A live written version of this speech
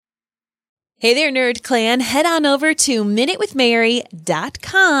Hey there, Nerd Clan. Head on over to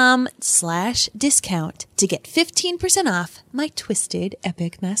minutewithmary.com/discount to get 15% off my Twisted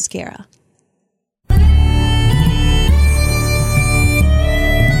Epic Mascara.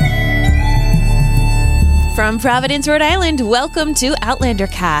 From Providence, Rhode Island, welcome to Outlander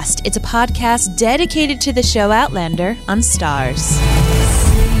Cast. It's a podcast dedicated to the show Outlander on Stars.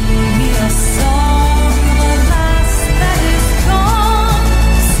 Sing me a song of a lass that is gone,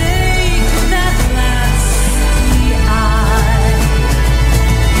 sake that lass the eye.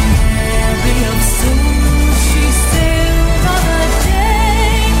 Mary of soon she sailed on a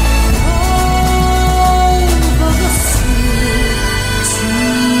day over the sea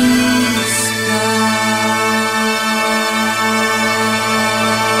to sky.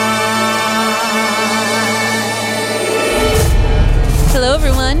 Hello,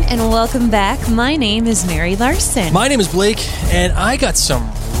 everyone, and welcome back. My name is Mary Larson. My name is Blake, and I got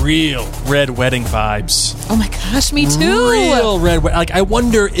some real Red Wedding vibes. Oh my gosh, me too. Real Red Wedding. Like, I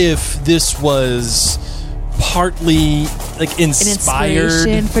wonder if this was partly like inspired. An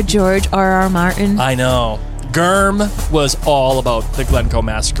inspiration for George R.R. Martin. I know. Gurm was all about the Glencoe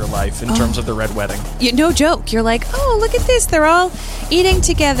Massacre life in terms of the Red Wedding. No joke. You're like, oh, look at this. They're all eating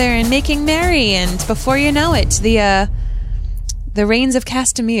together and making merry, and before you know it, the Reigns of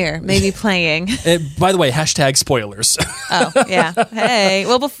Castamere may be playing. By the way, hashtag spoilers. Oh, yeah. Hey.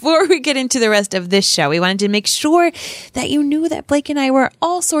 Well, before we get into the rest of this show, we wanted to make sure that you knew that Blake and I were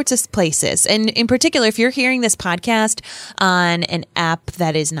all sorts of places. And in particular, if you're hearing this podcast on an app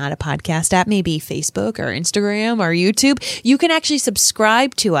that is not a podcast app, maybe Facebook or Instagram or YouTube, you can actually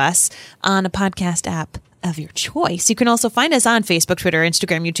subscribe to us on a podcast app of your choice. You can also find us on Facebook, Twitter,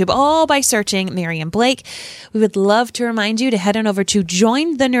 Instagram, YouTube, all by searching Mary and Blake. We would love to remind you to head on over to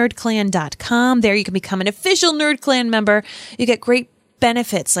jointhenerdclan.com. There you can become an official Nerd Clan member. You get great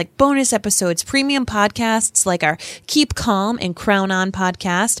benefits like bonus episodes, premium podcasts like our Keep Calm and Crown On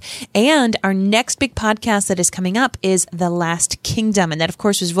podcast. And our next big podcast that is coming up is The Last Kingdom. And that, of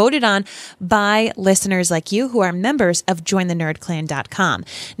course, was voted on by listeners like you who are members of jointhenerdclan.com.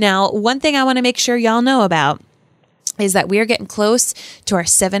 Now, one thing I want to make sure y'all know about is that we are getting close to our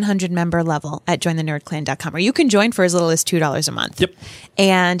 700 member level at jointhenerdclan.com, where you can join for as little as $2 a month. Yep.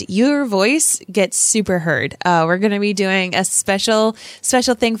 And your voice gets super heard. We're going to be doing a special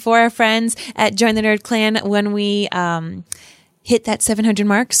thing for our friends at Join the Nerd Clan when we hit that 700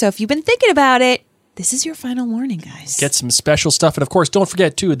 mark. So if you've been thinking about it, this is your final warning, guys. Get some special stuff. And of course, don't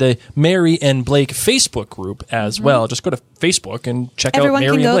forget, too, the Mary and Blake Facebook group as well. Just go to Facebook and check out Mary and Blake.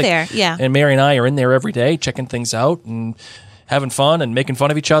 Everyone can go there, yeah. And Mary and I are in there every day checking things out and having fun and making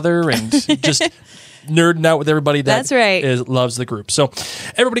fun of each other and just nerding out with everybody that loves the group. So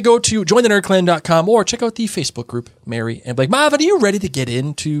everybody go to jointhenerdclan.com or check out the Facebook group, Mary and Blake. Marvin, are you ready to get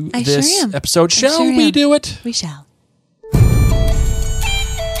into this episode? Shall we do it? We shall.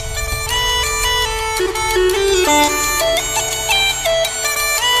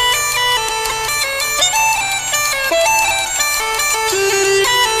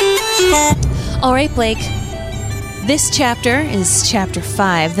 All right, Blake. This chapter is chapter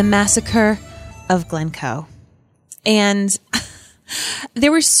 5, The Massacre of Glencoe. And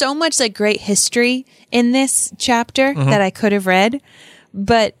there was so much like great history in this chapter that I could have read.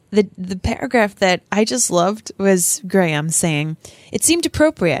 But the paragraph that I just loved was Graham saying, "It seemed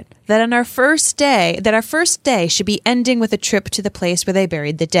appropriate that our first day should be ending with a trip to the place where they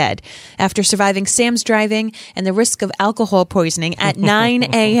buried the dead. After surviving Sam's driving and the risk of alcohol poisoning at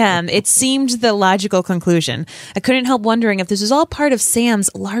 9 a.m., it seemed the logical conclusion. I couldn't help wondering if this was all part of Sam's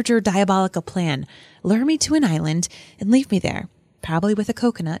larger diabolical plan. Lure me to an island and leave me there, probably with a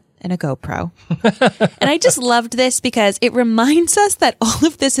coconut and a GoPro." And I just loved this because it reminds us that all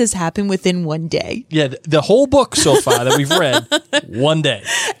of this has happened within one day. Yeah, the whole book so far that we've read, one day.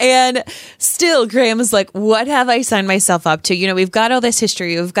 And still, Graham is like, what have I signed myself up to? You know, we've got all this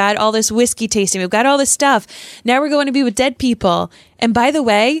history. We've got all this whiskey tasting. We've got all this stuff. Now we're going to be with dead people. And by the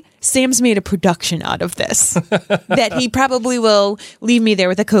way, Sam's made a production out of this. That he probably will leave me there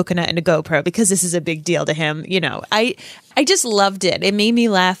with a coconut and a GoPro because this is a big deal to him. You know, I just loved it. It made me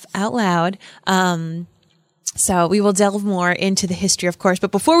laugh out loud. So we will delve more into the history, of course.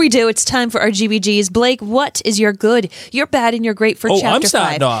 But before we do, it's time for our GBGs. Blake, what is your good, your bad, and your great for chapter 5? I'm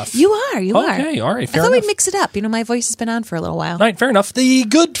starting off. You are. Okay, all right, fair enough. I thought we'd mix it up. You know, my voice has been on for a little while. All right, fair enough. The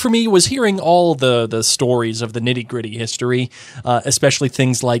good for me was hearing all the stories of the nitty-gritty history, especially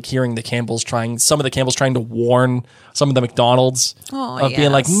things like hearing some of the Campbells trying to warn some of the McDonald's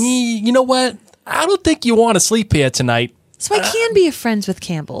being like, you know what? I don't think you want to sleep here tonight. So I can be friends with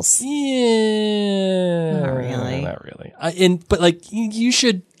Campbell's. Yeah. Not really. Not really. But like, you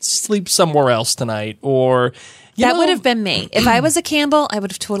should sleep somewhere else tonight, or that would have been me. If I was a Campbell, I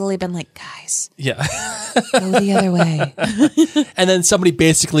would have totally been like, guys, go the other way. And then somebody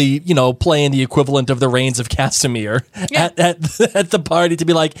basically, playing the equivalent of the Reigns of Castamere at the party to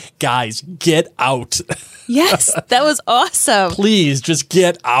be like, guys, get out. Yes, that was awesome. Please just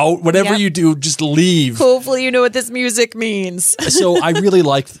get out. Whatever you do, just leave. Hopefully you know what this music means. So I really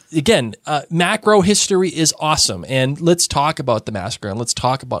like, again, macro history is awesome. And let's talk about the massacre, and let's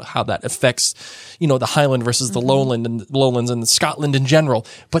talk about how that affects, the Highland versus the Lowland and Lowlands and Scotland in general.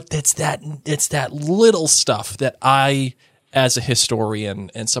 But it's that little stuff that I, as a historian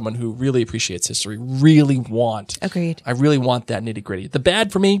and someone who really appreciates history, really want. Agreed. I really want that nitty gritty. The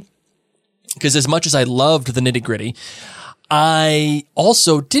bad for me, because as much as I loved the nitty gritty, I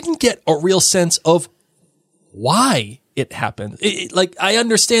also didn't get a real sense of why it happened. I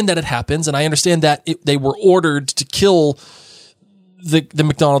understand that it happens, and I understand that they were ordered to kill the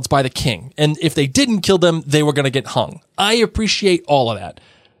MacDonalds by the king. And if they didn't kill them, they were going to get hung. I appreciate all of that.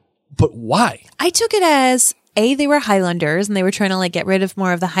 But why? I took it as, A, they were Highlanders, and they were trying to get rid of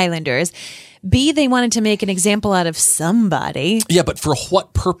more of the Highlanders. B, they wanted to make an example out of somebody. Yeah, but for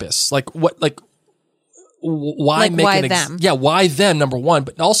what purpose? Why make why them? Yeah, why them, number one,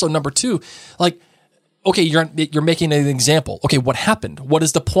 but also number two, okay, you're making an example. Okay, what happened? What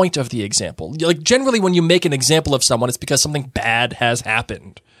is the point of the example? Generally when you make an example of someone, it's because something bad has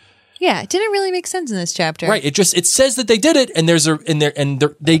happened. Yeah, it didn't really make sense in this chapter. Right. It says that they did it, and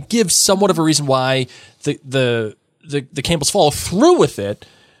they give somewhat of a reason why the Campbells follow through with it,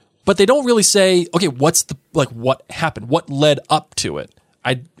 but they don't really say, okay, what happened? What led up to it?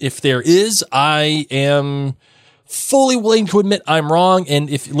 If there is, I am fully willing to admit I'm wrong. And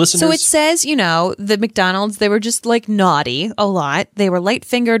if listeners... So it says, the MacDonalds, they were just naughty a lot. They were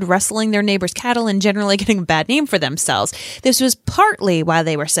light-fingered, rustling their neighbors' cattle and generally getting a bad name for themselves. This was partly why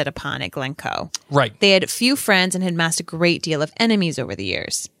they were set upon at Glencoe. Right. They had few friends and had amassed a great deal of enemies over the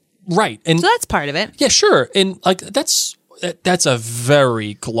years. Right. And so that's part of it. Yeah, sure. And that's a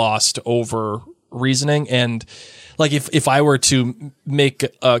very glossed over reasoning. And if I were to make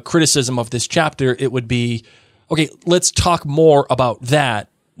a criticism of this chapter, it would be, okay, let's talk more about that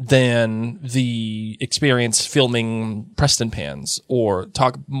than the experience filming Preston Pans, or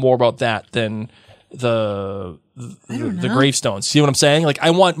talk more about that than the gravestones. See what I'm saying?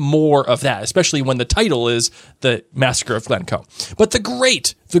 I want more of that, especially when the title is The Massacre of Glencoe. But the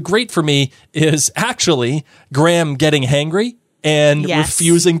great for me is actually Graham getting hangry and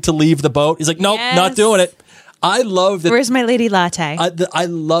refusing to leave the boat. He's like, nope, not doing it. I love that. Where's my lady latte? I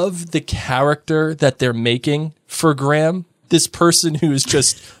love the character that they're making for Graham. This person who is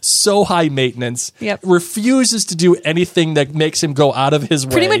just so high maintenance, refuses to do anything that makes him go out of his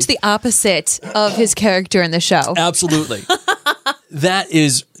way. Pretty much the opposite of his character in the show. Absolutely. That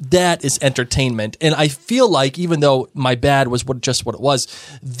is entertainment. And I feel like, even though my bad was just what it was,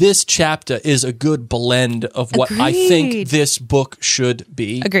 this chapter is a good blend of what I think this book should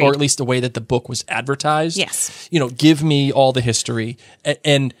be. Agreed. Or at least the way that the book was advertised. Yes. Give me all the history,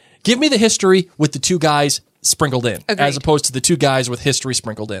 and give me the history with the two guys sprinkled in, as opposed to the two guys with history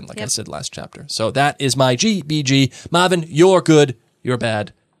sprinkled in, I said last chapter. So that is my GBG. Marvin, you're good, you're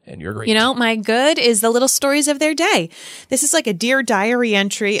bad, and you're great. My good is the little stories of their day. This is like a Dear Diary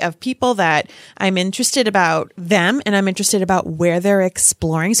entry of people that I'm interested about them, and I'm interested about where they're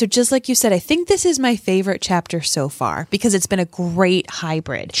exploring. So just like you said, I think this is my favorite chapter so far because it's been a great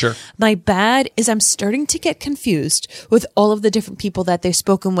hybrid. Sure. My bad is I'm starting to get confused with all of the different people that they've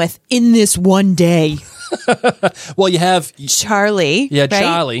spoken with in this one day. Well, you have Charlie. Yeah, right?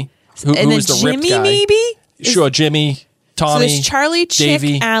 Charlie. Who is the Jimmy, ripped guy. maybe? Sure, Jimmy, Tommy, so there's Charlie,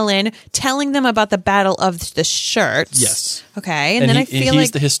 Davey. Chick, Alan telling them about the Battle of the Shirts. Yes. Okay. And then I feel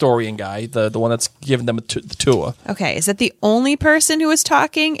he's the historian guy, the one that's giving them the tour. Okay. Is that the only person who was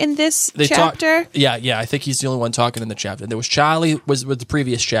talking in this chapter? Yeah. I think he's the only one talking in the chapter. There was Charlie was the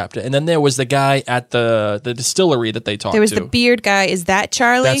previous chapter, and then there was the guy at the distillery that they talked to. There was the beard guy. Is that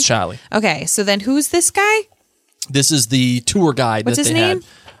Charlie? That's Charlie. Okay. So then who's this guy? This is the tour guide. What's that his they name? Had.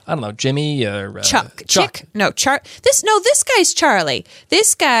 I don't know, Jimmy or Chuck. Chuck. No, this guy's Charlie.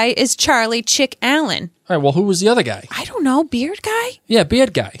 This guy is Charlie Chick Allen. All right, well, who was the other guy? I don't know, beard guy? Yeah,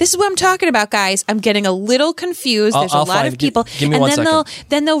 beard guy. This is what I'm talking about, guys. I'm getting a little confused. There's a lot of people. Give me one second.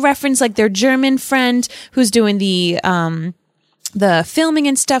 Then they'll reference their German friend who's doing the filming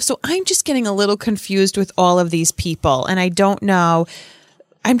and stuff. So I'm just getting a little confused with all of these people, and I don't know.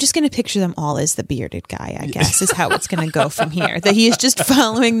 I'm just going to picture them all as the bearded guy, I guess, is how it's going to go from here. That he is just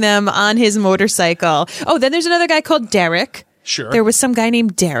following them on his motorcycle. Oh, then there's another guy called Derek. Sure. There was some guy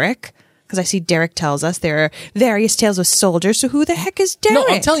named Derek. Because I see Derek tells us there are various tales of soldiers. So who the heck is Derek?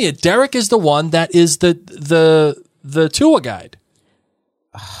 No, I'm telling you, Derek is the one that is the tour guide.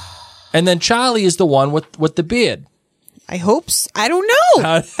 And then Charlie is the one with the beard. I hope so. I don't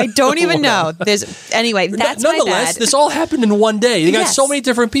know. I don't even know. Anyway, that's my bad. This all happened in one day. You got so many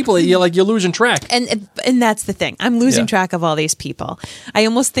different people that you're losing track. And that's the thing. I'm losing track of all these people. I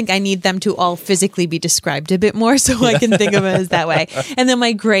almost think I need them to all physically be described a bit more so I can think of it as that way. And then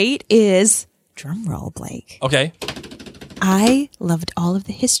my great is drum roll, Blake. Okay. I loved all of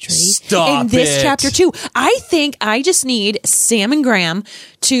the history in this chapter too. I think I just need Sam and Graham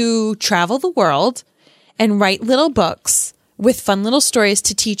to travel the world and write little books with fun little stories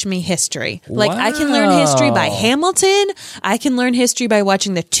to teach me history. Like I can learn history by Hamilton. I can learn history by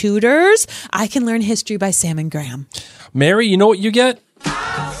watching the Tudors. I can learn history by Sam and Graham. Mary, you know what you get?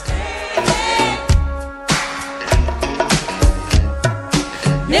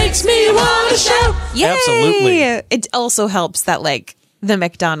 Makes me want to shout. Yay! Absolutely. It also helps that like the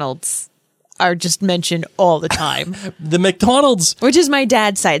McDonald's are just mentioned all the time. The McDonald's. Which is my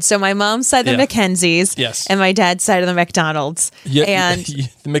dad's side. So my mom's side, the Mackenzies. Yes. And my dad's side of the McDonald's. Yeah, and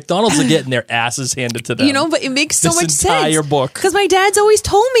the McDonald's are getting their asses handed to them. You know, but it makes so much sense. This entire book. Because my dad's always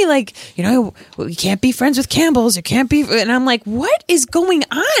told me, like, you know, you can't be friends with Campbell's. You can't be. And I'm like, what is going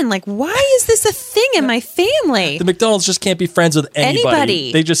on? Like, why is this a thing in my family? The McDonald's just can't be friends with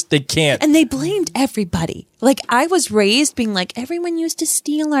anybody. They can't. And they blamed everybody. Like, I was raised being like, everyone used to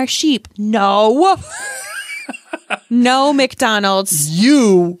steal our sheep. No. No, McDonald's.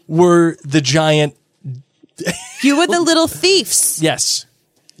 You were the giant. You were the little thieves. Yes.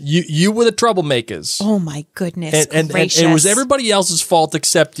 You were the troublemakers. Oh my goodness gracious. And it was everybody else's fault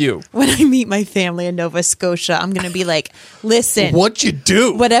except you. When I meet my family in Nova Scotia, I'm going to be like, listen. What'd you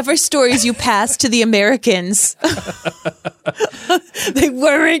do? Whatever stories you passed to the Americans, they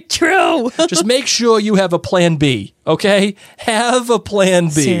weren't true. Just make sure you have a plan B, okay? Have a plan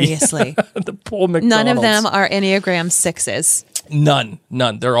B. Seriously. The poor McDonald's. None of them are Enneagram 6s. None.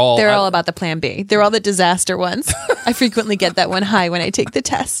 They're all about the plan B. They're all the disaster ones. I frequently get that one high when I take the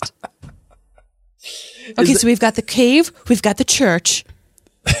test. Okay, so we've got the cave, we've got the church.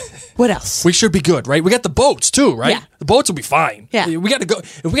 What else? We should be good, right? We got the boats too, right? Yeah. The boats will be fine. Yeah. We got to go.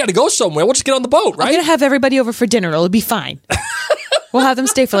 If we got to go somewhere, we'll just get on the boat, right? I'm gonna have everybody over for dinner. It'll be fine. We'll have them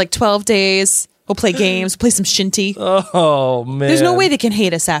stay for like 12 days. We'll play games. We'll play some shinty. Oh man! There's no way they can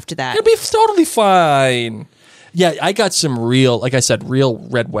hate us after that. It'll be totally fine. Yeah, I got some real, like I said, real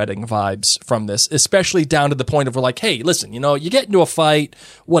Red Wedding vibes from this, especially down to the point of we're like, hey, listen, you know, you get into a fight,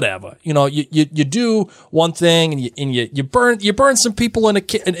 whatever, you know, you do one thing and you burn some people in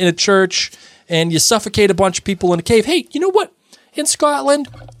a church and you suffocate a bunch of people in a cave. Hey, you know what? In Scotland,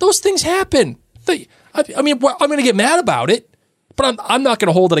 those things happen. I mean, I'm going to get mad about it, but I'm not going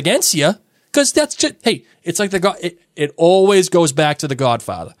to hold it against you because that's just, hey, it's like it always goes back to the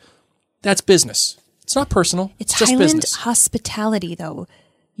Godfather. That's business. It's not personal. It's just Highland business. Hospitality, though.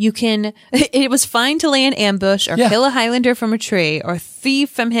 It was fine to lay an ambush or kill a Highlander from a tree or thieve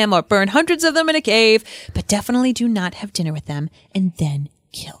from him or burn hundreds of them in a cave, but definitely do not have dinner with them and then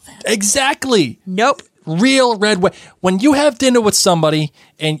kill them. Exactly. Nope. Real Red Wedding. When you have dinner with somebody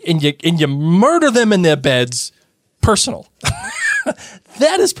and you murder them in their beds, personal.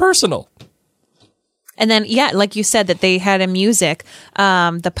 That is personal. And then, like you said, that they had a music.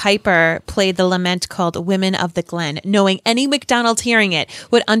 The piper played the lament called Women of the Glen, knowing any McDonald's hearing it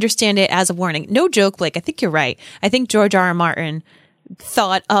would understand it as a warning. No joke, Blake. I think you're right. I think George R. R. Martin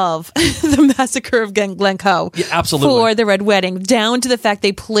thought of the Massacre of Glencoe for the Red Wedding, down to the fact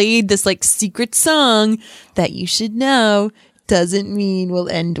they played this like secret song that you should know doesn't mean will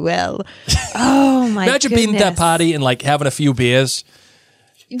end well. Oh, my Imagine being at that party and like having a few beers.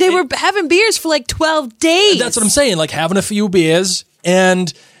 They were having beers for like 12 days. That's what I'm saying. Like having a few beers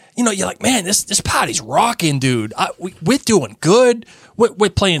and, you know, you're like, man, this party's rocking, dude. We're doing good. We're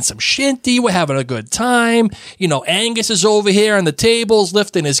playing some shinty. We're having a good time. You know, Angus is over here on the tables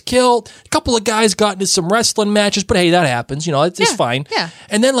lifting his kilt. A couple of guys got into some wrestling matches, but hey, that happens. You know, it's fine. Yeah.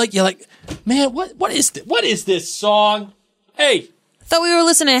 And then like, you're like, man, what is this song? Hey. I thought we were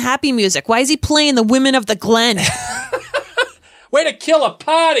listening to happy music. Why is he playing the Women of the Glen? Way to kill a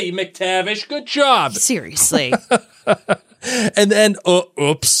party, McTavish. Good job. Seriously. And then,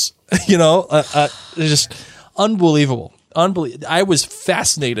 oops. You know, just unbelievable. I was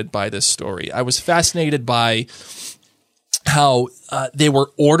fascinated by this story. I was fascinated by how they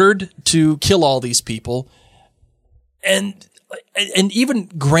were ordered to kill all these people. And even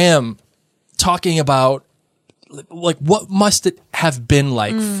Graham talking about, like, what must it have been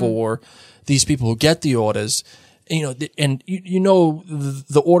like for these people who get the orders and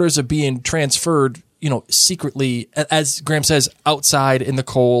the orders are being transferred, secretly, as Graham says, outside in the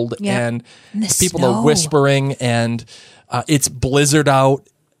cold, and people snow. are whispering, and it's blizzard out.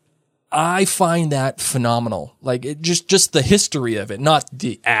 I find that phenomenal. Like just the history of it, not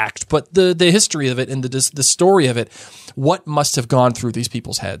the act, but the history of it and the story of it. What must have gone through these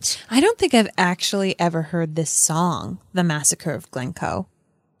people's heads? I don't think I've actually ever heard this song, "The Massacre of Glencoe."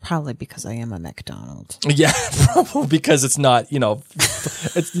 Probably because I am a McDonald. Yeah, probably because it's not,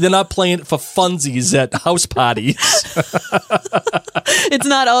 they're not playing it for funsies at house parties. It's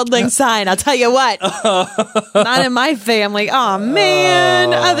not Auld Lang Syne, I'll tell you what. Not in my family. Oh,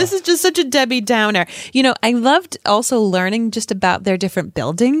 man. This is just such a Debbie Downer. I loved also learning just about their different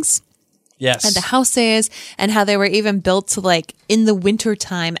buildings. Yes. And the houses, and how they were even built to, like, in the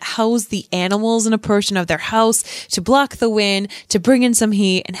wintertime, house the animals in a portion of their house to block the wind, to bring in some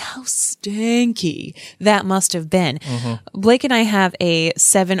heat, and how stanky that must have been. Mm-hmm. Blake and I have a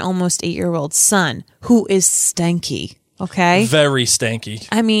 7, almost 8-year-old son who is stanky. Okay. Very stanky.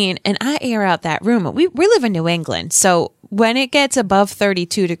 I mean, and I air out that room. We live in New England, so when it gets above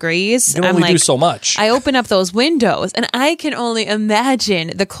 32 degrees, you can only do so much. I open up those windows, and I can only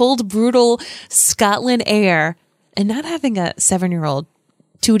imagine the cold, brutal Scotland air, and not having a 7-year-old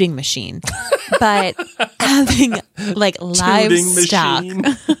tooting machine, but having like livestock.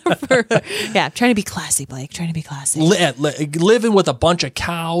 Trying to be classy, Blake. Trying to be classy. Living with a bunch of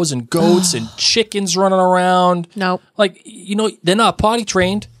cows and goats and chickens running around. Nope. Like, they're not potty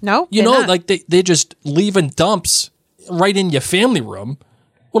trained. No. Like they're just leaving dumps right in your family room.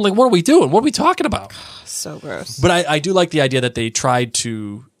 Well, like, what are we doing? What are we talking about? So gross. But I do like the idea that they tried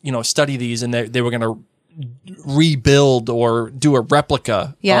to, study these, and they were going to rebuild or do a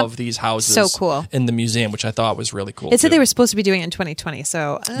replica of these houses. So cool. In the museum, which I thought was really cool. It said they were supposed to be doing it in 2020,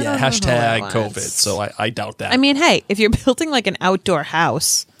 so hashtag COVID. So I doubt that. I mean, hey, if you're building like an outdoor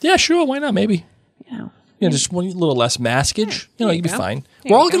house, yeah, sure, why not? Maybe. Just one little less maskage. You'd be fine.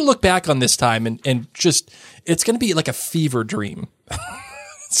 We're all going to look back on this time and just, it's going to be like a fever dream.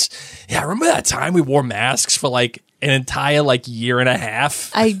 Remember that time we wore masks for like an entire year and a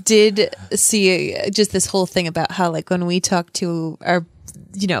half? I did see just this whole thing about how, like, when we talk to our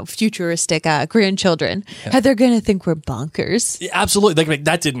futuristic grandchildren, how they're going to think we're bonkers. Yeah, absolutely. Like,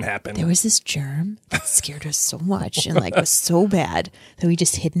 that didn't happen. There was this germ that scared us so much and was so bad that we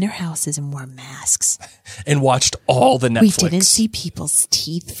just hid in our houses and wore masks. And watched all the Netflix. We didn't see people's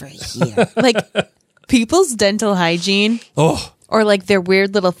teeth for a year. Like, people's dental hygiene. Oh. Or like their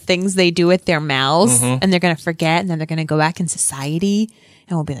weird little things they do with their mouths, and they're going to forget, and then they're going to go back in society,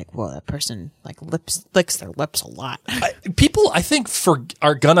 and we'll be like, "Whoa, that person licks their lips a lot." People, I think,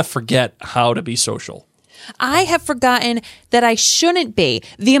 are going to forget how to be social. I have forgotten that I shouldn't be.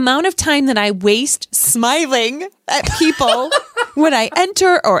 The amount of time that I waste smiling at people when I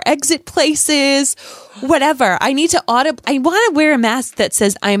enter or exit places, whatever. I need to I want to wear a mask that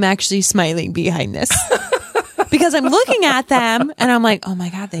says I'm actually smiling behind this. Because I'm looking at them and I'm like, oh my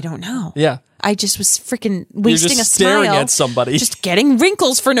God, they don't know. Yeah. I just was freaking wasting You're just a smile. staring at somebody. Just getting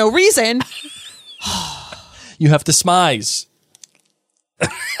wrinkles for no reason. You have to smize.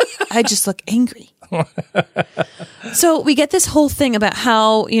 I just look angry. So we get this whole thing about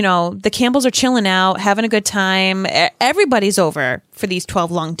how, the Campbells are chilling out, having a good time. Everybody's over for these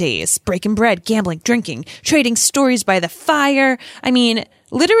 12 long days, breaking bread, gambling, drinking, trading stories by the fire. I mean,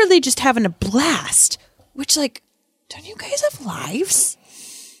 literally just having a blast. Which, don't you guys have lives?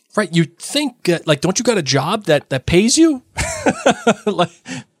 Right. You think, don't you got a job that pays you?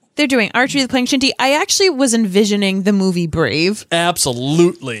 They're doing archery, they're playing shinty. I actually was envisioning the movie Brave.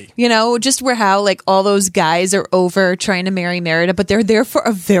 Absolutely. Just where how, all those guys are over trying to marry Merida, but they're there for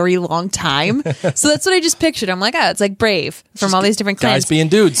a very long time. So that's what I just pictured. I'm like, it's like Brave from just all these different clans. Guys being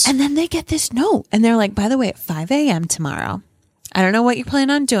dudes. And then they get this note, and they're like, by the way, at 5 a.m. tomorrow, I don't know what you're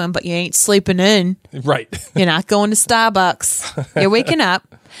planning on doing, but you ain't sleeping in. Right. You're not going to Starbucks. You're waking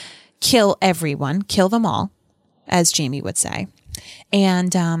up. Kill everyone. Kill them all, as Jamie would say.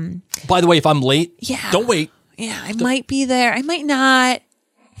 And by the way, if I'm late, don't wait. Yeah, I might be there. I might not.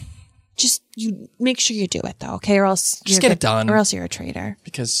 Just you make sure you do it though, okay? Or else just get it done. Or else you're a traitor.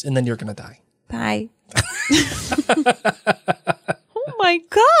 And then you're gonna die. Bye. Oh my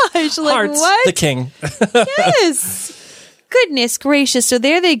gosh! Hearts, what? The king. Yes. Goodness gracious. So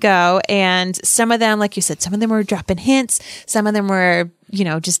there they go. And some of them, like you said, some of them were dropping hints. Some of them were,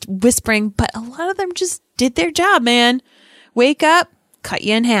 just whispering. But a lot of them just did their job, man. Wake up, cut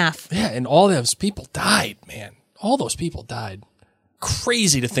you in half. Yeah, and all those people died, man. All those people died.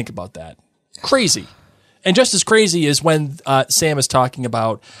 Crazy to think about that. Crazy. And just as crazy is when Sam is talking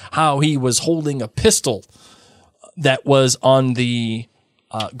about how he was holding a pistol that was on the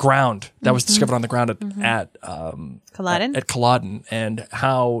ground, that was discovered on the ground at Clanlands? At Clanlands, and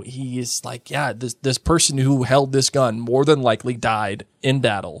how he is like, yeah, this person who held this gun more than likely died in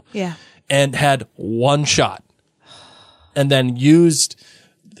battle. Yeah. And had one shot, and then used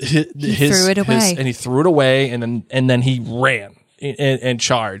his threw it away. And he threw it away, and then he ran and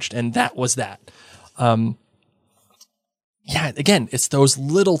charged, and that was that. Yeah, again, it's those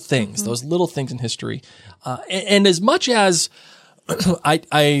little things, in history, and as much as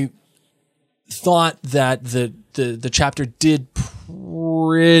I thought that the chapter did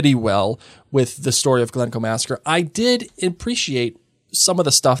pretty well with the story of Glencoe Massacre, I did appreciate some of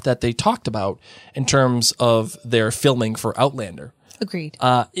the stuff that they talked about in terms of their filming for Outlander. Agreed. It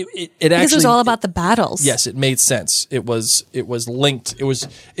actually, because it was all about the battles. Yes, it made sense. It was linked.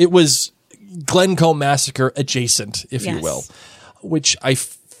 It was Glencoe Massacre adjacent, if you will, which I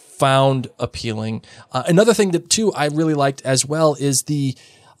found appealing. Another thing that too I really liked as well is the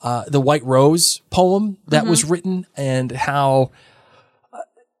White Rose poem that was written, and how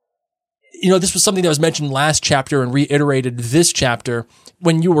this was something that was mentioned last chapter and reiterated this chapter.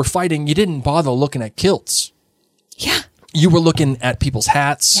 When you were fighting, you didn't bother looking at kilts. Yeah. You were looking at people's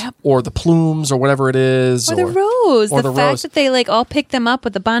hats or the plumes or whatever it is. Or the rose. Or the fact that they all pick them up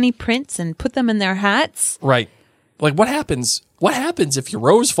with the Bonnie prints and put them in their hats. Right. Like, what happens? What happens if your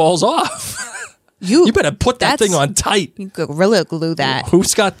rose falls off? You better put that thing on tight. You could really glue that.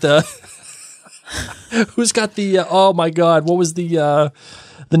 Who's got the oh my God, what was the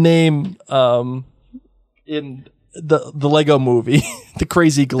name in the Lego movie? The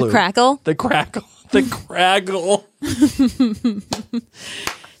crazy glue. The crackle? The crackle. The craggle.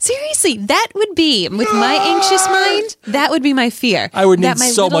 Seriously, that would be, with my anxious mind, that would be my fear. I would need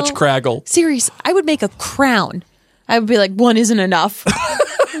so much craggle. Seriously, I would make a crown. I would be like, one isn't enough.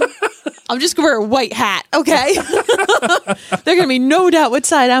 I'm just going to wear a white hat, okay? There's going to be no doubt what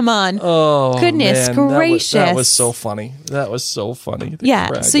side I'm on. Oh, goodness man, gracious. That was so funny.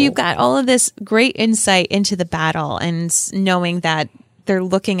 Yeah, so you've got all of this great insight into the battle and knowing that they're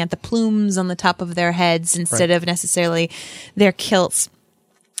looking at the plumes on the top of their heads instead of necessarily their kilts.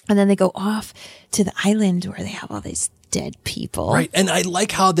 And then they go off to the island where they have all these dead people. Right. And I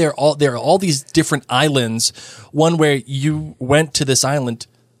like how there are all these different islands. One where you went to this island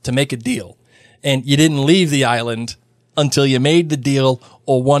to make a deal, and you didn't leave the island until you made the deal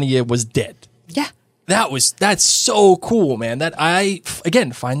or one of you was dead. Yeah. That's so cool, man. That I,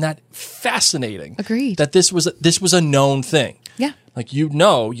 again, find that fascinating. Agreed. That this was a known thing. Yeah. Like, you're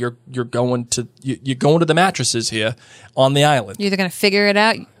going to the mattresses here on the island. You're either going to figure it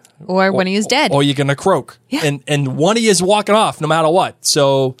out or one of you is dead. Or you're going to croak. Yeah. And one of you is walking off no matter what.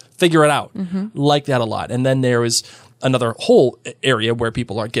 So figure it out. Like that a lot. And then there is another whole area where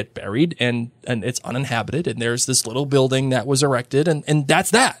people get buried and it's uninhabited. And there's this little building that was erected and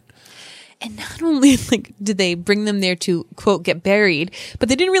that's that. And not only did they bring them there to, quote, get buried, but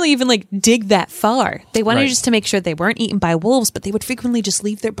they didn't really even dig that far. They wanted just to make sure they weren't eaten by wolves, but they would frequently just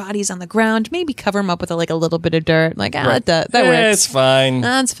leave their bodies on the ground, maybe cover them up with a little bit of dirt. That works. It's fine.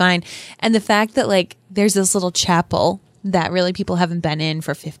 That's fine. And the fact that there's this little chapel that really people haven't been in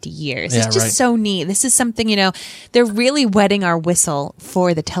for 50 years. It's just so neat. This is something, they're really wetting our whistle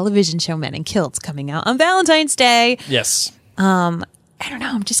for the television show Men in Kilts coming out on Valentine's Day. Yes. I don't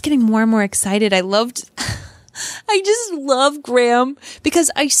know. I'm just getting more and more excited. I just love Graham because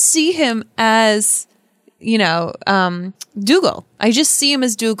I see him as, Dougal. I just see him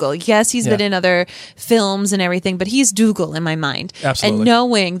as Dougal. Yes, he's been in other films and everything, but he's Dougal in my mind. Absolutely. And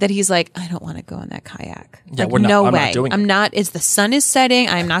knowing that he's I don't want to go in that kayak. Yeah, I'm not doing it. I'm not. The sun is setting.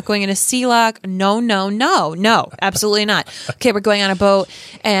 I'm not going in a sea lock. No, absolutely not. Okay, we're going on a boat.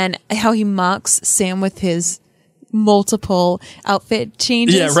 And how he mocks Sam with his multiple outfit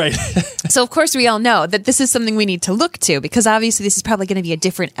changes. Yeah, right. So of course we all know that this is something we need to look to because obviously this is probably going to be a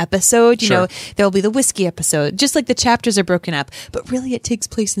different episode. You know, there'll be the whiskey episode, just like the chapters are broken up, but really it takes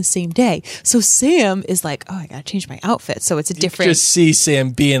place in the same day. So Sam is like, oh, I got to change my outfit. So it's a different. You just see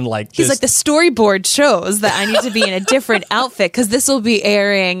Sam being like this. He's like, the storyboard shows that I need to be in a different outfit because this will be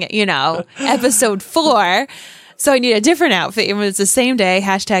airing, episode 4. So I need a different outfit. And it's the same day,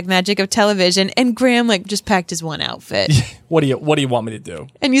 #magic of television. And Graham just packed his one outfit. What do you want me to do?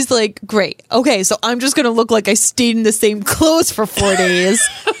 And he's like, great. Okay, so I'm just going to look like I stayed in the same clothes for 4 days.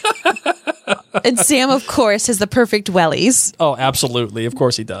 And Sam, of course, has the perfect wellies. Oh, absolutely. Of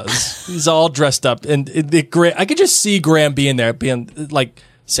course he does. He's all dressed up. And I could just see Graham being there, being like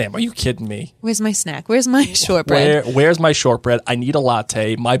Sam, are you kidding me? Where's my snack? Where's my shortbread? Where's my shortbread? I need a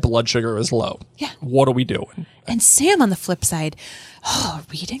latte. My blood sugar is low. Yeah. What are we doing? And Sam, on the flip side,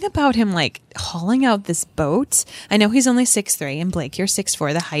 reading about him like hauling out this boat. I know he's only 6'3", and Blake, you're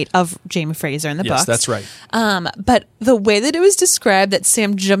 6'4", the height of Jamie Fraser in the book. Yes, that's right. But the way that it was described that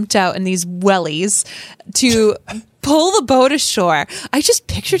Sam jumped out in these wellies to pull the boat ashore, I just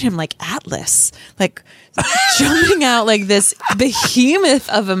pictured him like Atlas, like jumping out like this behemoth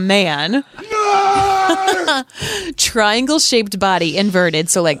of a man. Triangle shaped body, inverted,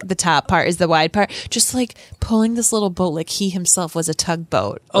 so like the top part is the wide part, just like pulling this little boat like he himself was a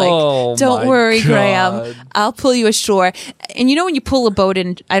tugboat. Like, don't worry, Graham, I'll pull you ashore. And you know when you pull a boat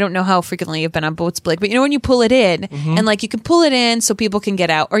in, I don't know how frequently you've been on boats, Blake, but you know when you pull it in, and like you can pull it in so people can get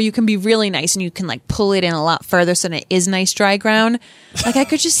out, or you can be really nice and you can like pull it in a lot further so that it is nice dry ground. Like I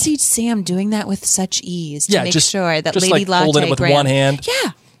could just see Sam doing that with such ease to make sure that Lady like Latte holding it with Graham, one hand.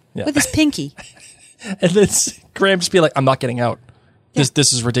 Yeah, with his pinky. And then Graham just be like, I'm not getting out.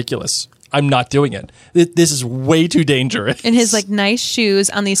 This is ridiculous. I'm not doing it. This is way too dangerous. In his like nice shoes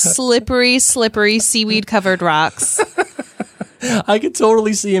on these slippery seaweed covered rocks. I could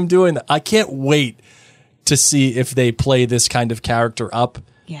totally see him doing that. I can't wait to see if they play this kind of character up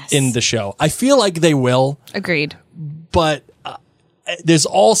in the show. I feel like they will. Agreed. But there's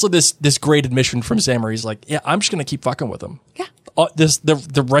also this great admission from Sam where he's like, yeah, I'm just going to keep fucking with him. Yeah.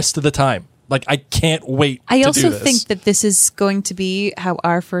 The rest of the time. Like, I can't wait I to also do this. think that this is going to be how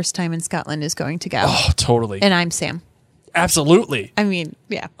our first time in Scotland is going to go. Oh, totally. And I'm Sam. Absolutely. I mean,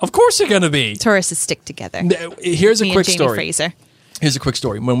 yeah. Of course they're going to be. Tourists stick together. Here's a quick story. Fraser. Here's a quick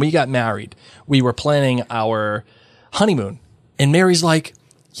story. When we got married, we were planning our honeymoon. And Mary's like,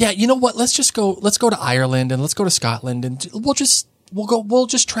 yeah, you know what? Let's go to Ireland and let's go to Scotland and we'll just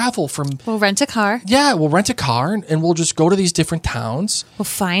travel from. We'll rent a car. Yeah, we'll rent a car and we'll just go to these different towns. We'll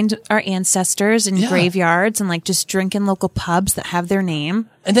find our ancestors in graveyards and like just drink in local pubs that have their name.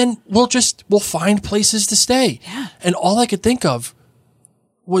 And then we'll find places to stay. Yeah. And all I could think of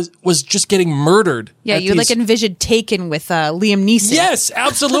was just getting murdered. Yeah, you like envisioned Taken with Liam Neeson. Yes,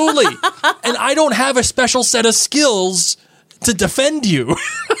 absolutely. And I don't have a special set of skills to defend you.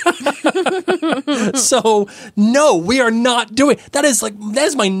 So no, we are not doing that. Is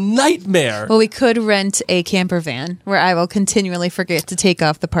my nightmare. Well, we could rent a camper van where I will continually forget to take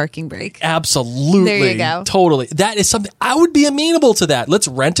off the parking brake. Absolutely. There you go. Totally. That is something I would be amenable to that. Let's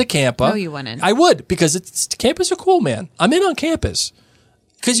rent a camper. No, you wouldn't. I would, because campers are cool, man. I'm in on campus.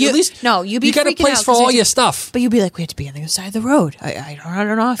 Because at least you got a place for all your stuff. But you'd be like, we have to be on the other side of the road. I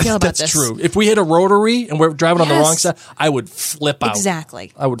don't know how I feel about this. That's true. If we hit a rotary and we're driving on the wrong side, I would flip out.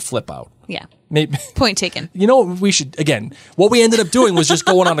 Exactly. I would flip out. Yeah. Maybe. Point taken. You know what we should, again, what we ended up doing was just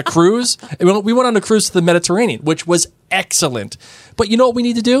going on a cruise. We went on a cruise to the Mediterranean, which was excellent. But you know what we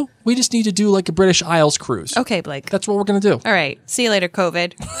need to do? We just need to do like a British Isles cruise. Okay, Blake. That's what we're going to do. All right. See you later,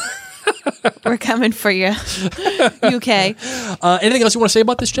 COVID. We're coming for you, UK. Anything else you want to say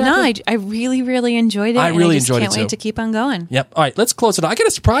about this, Jack? No, I really, really enjoyed it. I really enjoyed it, can't wait to keep on going. Yep. All right, let's close it out. I got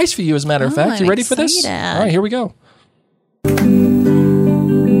a surprise for you, as a matter of fact. You ready for this? All right, here we go. Cruel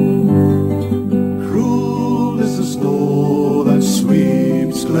is the snow that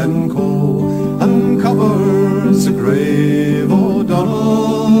sweeps Glencoe and covers the grave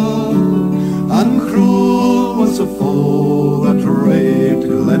O'Donnell, and cruel was the foe that raped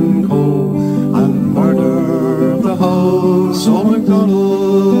Glencoe and murdered the house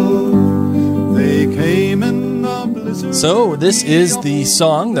O'Macdonald. They came in a blizzard. So this is the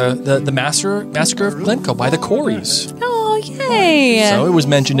song, the Massacre of Glencoe by the Coreys. Oh, yay! So it was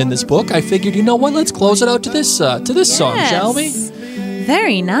mentioned in this book. I figured, you know what? Let's close it out to this song, shall we?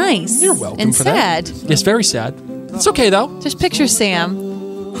 Very nice. You're welcome and for sad. that. Yes, very sad. It's okay though. Just picture Sam.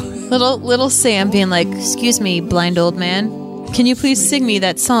 Little Sam being like, "Excuse me, blind old man. Can you please sing me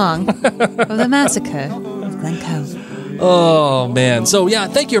that song of the Massacre of Glencoe?" Oh man! So yeah,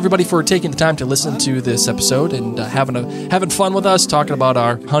 thank you everybody for taking the time to listen to this episode and having fun with us, talking about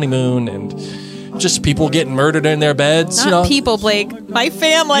our honeymoon and just people getting murdered in their beds. Not people, Blake. My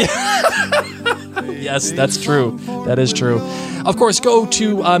family. Yes, that's true. That is true. Of course, go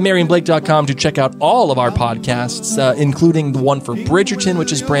to maryandblake.com to check out all of our podcasts, including the one for Bridgerton,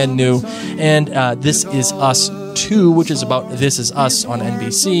 which is brand new, and This Is Us 2, which is about This Is Us on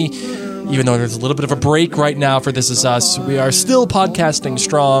NBC. Even though there's a little bit of a break right now for This Is Us, we are still podcasting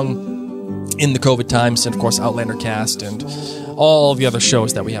strong in the COVID times, and of course, Outlander cast and all the other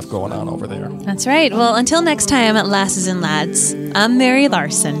shows that we have going on over there. That's right. Well, until next time, lasses and lads, I'm Mary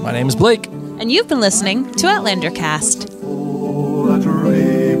Larson. My name is Blake. And you've been listening to Outlander Cast. That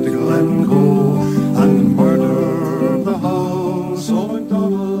raped Glencoe